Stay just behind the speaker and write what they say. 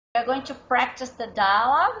are going to practice the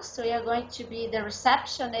dialogue. So you are going to be the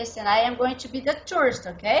receptionist and I am going to be the tourist,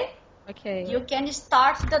 okay? Okay. You can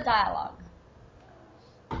start the dialogue.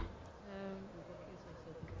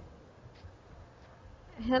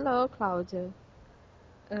 Hello, Claudia.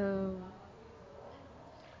 Um,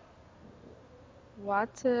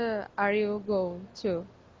 what are you going to?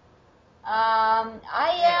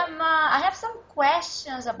 I have some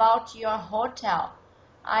questions about your hotel.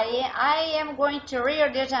 I am going to Rio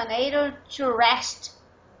de Janeiro to rest.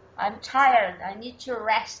 I'm tired. I need to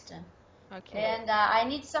rest. Okay. And I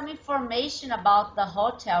need some information about the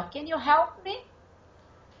hotel. Can you help me?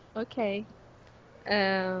 Okay.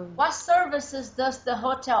 Um, What services does the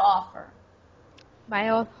hotel offer? my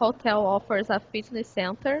hotel offers a fitness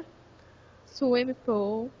center, swimming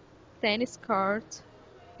pool, tennis court,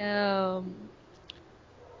 um,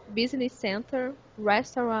 business center,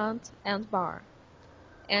 restaurant, and bar.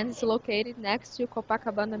 And it's located next to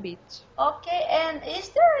Copacabana Beach. Okay, and is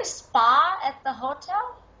there a spa at the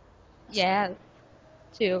hotel? Yes,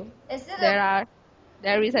 too. Is it There are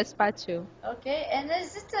there is a spa too. okay? And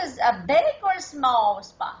is it a big or small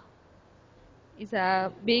spa? It's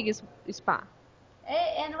a big spa.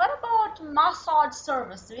 And what about massage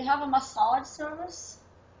service? Do you have a massage service?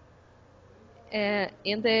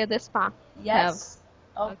 In the spa have. Yes.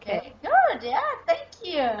 Okay. Okay, good. Yeah, thank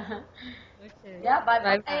you. Okay. Yeah, bye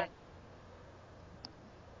Bye bye. bye.